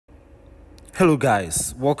Hello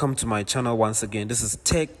guys, welcome to my channel once again. This is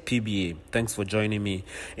Tech PBA. Thanks for joining me.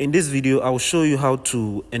 In this video, I'll show you how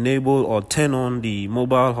to enable or turn on the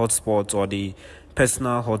mobile hotspot or the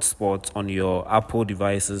personal hotspot on your Apple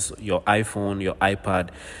devices, your iPhone, your iPad,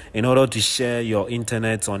 in order to share your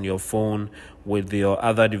internet on your phone with your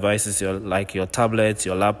other devices, like your tablets,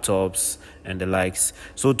 your laptops, and the likes.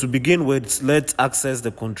 So to begin with, let's access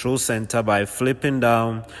the control center by flipping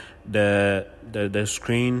down the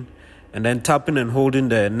screen and then tapping and holding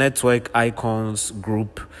the network icons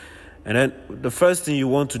group. And then the first thing you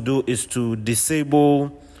want to do is to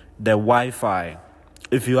disable the Wi-Fi.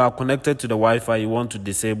 If you are connected to the Wi-Fi, you want to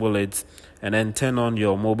disable it and then turn on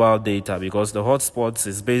your mobile data, because the hotspots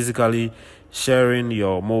is basically sharing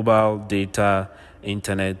your mobile data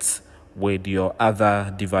internet with your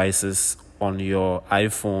other devices on your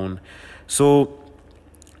iPhone. So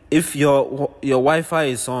if your Wi-Fi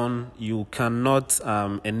is on, you cannot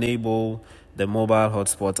enable the mobile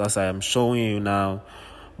hotspot as I am showing you now.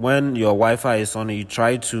 When your Wi-Fi is on, you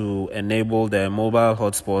try to enable the mobile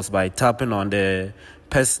hotspots by tapping on the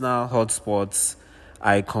personal hotspots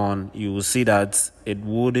icon. You will see that it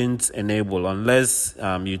wouldn't enable unless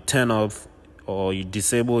you turn off or you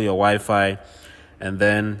disable your Wi-Fi and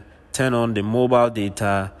then turn on the mobile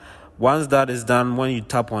data. Once that is done, when you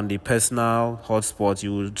tap on the personal hotspot,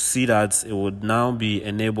 you will see that it would now be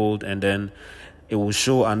enabled, and then it will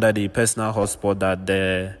show under the personal hotspot that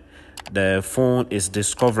the phone is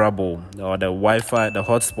discoverable, or the Wi-Fi, the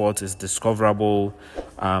hotspot is discoverable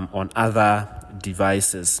on other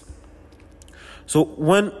devices. So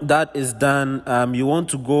when that is done, you want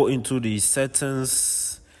to go into the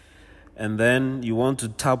settings, and then you want to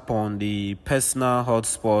tap on the personal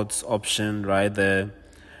hotspots option right there.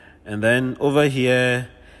 And then over here,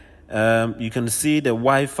 you can see the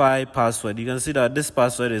Wi-Fi password. You can see that this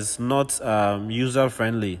password is not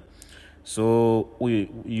user-friendly. So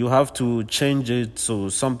you have to change it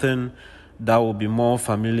to something that will be more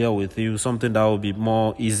familiar with you, something that will be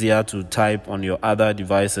more easier to type on your other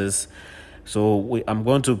devices. So I'm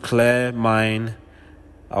going to clear mine.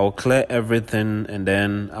 I will clear everything, and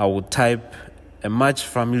then I will type a much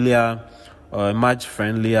familiar or a much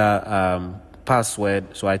friendlier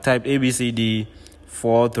password. So I type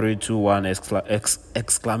ABCD4321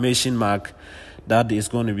 exclamation mark. That is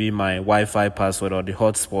going to be my Wi-Fi password or the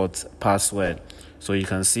hotspot password. So you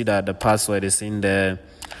can see that the password is in there.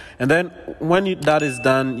 And then when that is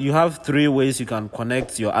done, you have three ways you can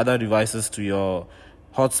connect your other devices to your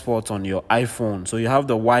hotspot on your iPhone. So you have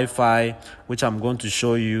the Wi-Fi, which I'm going to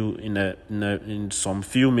show you in some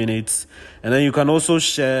few minutes, and then you can also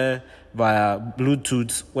share via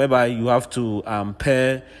Bluetooth, whereby you have to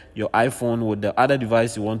pair your iPhone with the other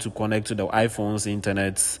device you want to connect to the iPhone's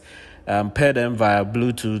internet, pair them via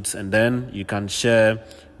Bluetooth, and then you can share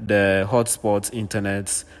the hotspot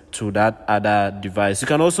internet to that other device. You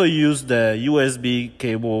can also use the USB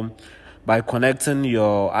cable by connecting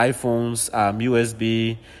your iPhone's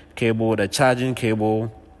USB cable, the charging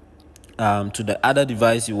cable, to the other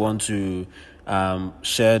device you want to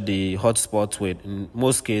share the hotspot with. In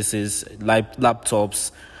most cases, like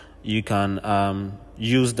laptops, you can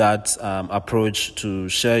use that approach to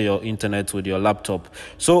share your internet with your laptop.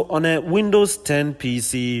 So on a Windows 10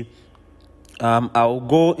 PC, I'll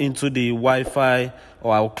go into the Wi-Fi,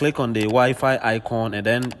 or I'll click on the Wi-Fi icon, and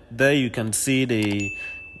then there you can see the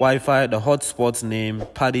Wi-Fi, the hotspot name,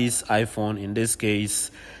 Paddy's iPhone in this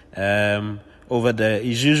case. Over there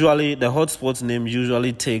is usually the hotspot name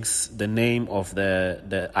usually takes the name of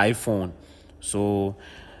the iPhone. So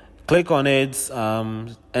click on it,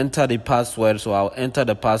 enter the password. So I'll enter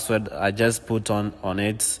the password I just put on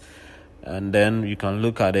it, and then you can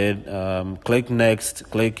look at it. Click next,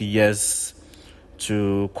 click yes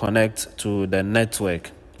to connect to the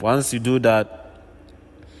network. Once you do that,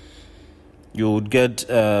 you would get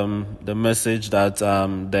the message that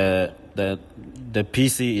the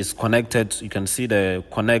PC is connected. You can see the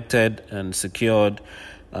connected and secured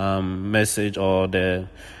message, and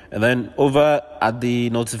then over at the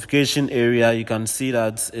notification area, you can see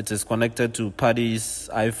that it is connected to Paddy's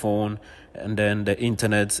iPhone, and then the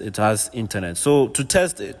internet, it has internet. So to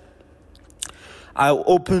test it, I'll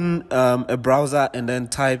open a browser and then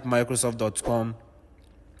type Microsoft.com.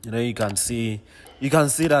 And then you can see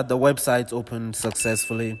that the website opened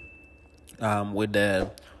successfully with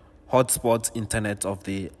the hotspot internet of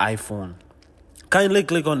the iPhone. Kindly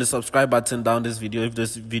click on the subscribe button down this video if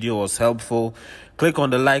this video was helpful. Click on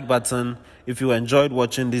the like button if you enjoyed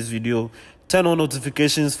watching this video. Turn on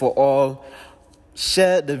notifications for all.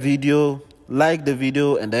 Share the video, like the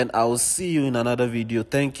video, and then I will see you in another video.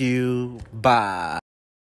 Thank you. Bye.